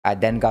I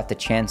then got the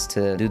chance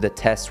to do the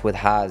test with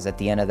Haas at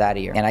the end of that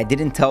year. And I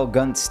didn't tell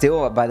Guenther,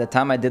 still, by the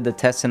time I did the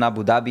test in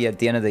Abu Dhabi at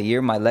the end of the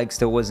year, my leg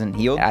still wasn't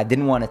healed. I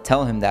didn't want to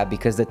tell him that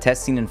because the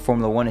testing in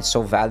Formula 1 is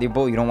so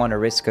valuable. You don't want to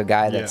risk a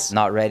guy that's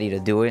not ready to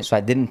do it. So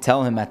I didn't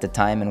tell him at the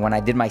time. And when I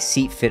did my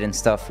seat fit and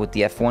stuff with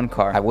the F1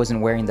 car, I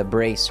wasn't wearing the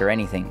brace or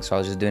anything. So I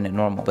was just doing it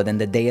normal. But then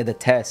the day of the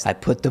test, I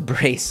put the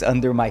brace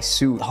under my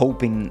suit,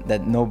 hoping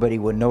that nobody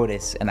would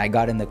notice. And I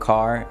got in the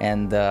car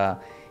and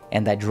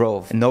I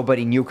drove.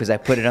 Nobody knew because I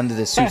put it under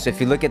the suit. So if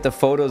you look at the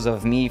photos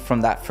of me from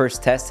that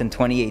first test in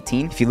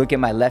 2018, if you look at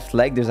my left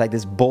leg, there's like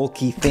this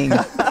bulky thing.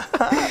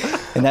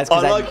 And that's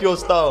because I like your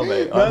style,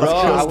 mate.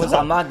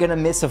 I'm not gonna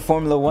miss a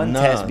Formula 1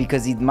 test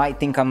because he might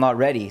think I'm not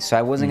ready. So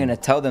I wasn't gonna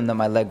tell them that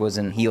my leg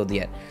wasn't healed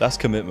yet. That's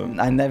commitment.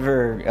 I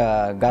never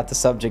got the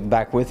subject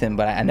back with him,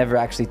 but I never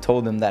actually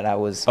told him that I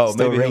was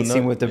still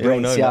racing with the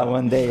brakes. Yeah,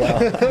 one day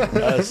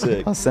That's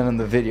sick. I'll send him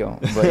the video.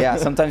 But yeah,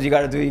 sometimes you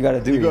gotta do what you gotta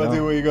do. You gotta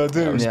do what you gotta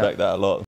do. I respect that a lot.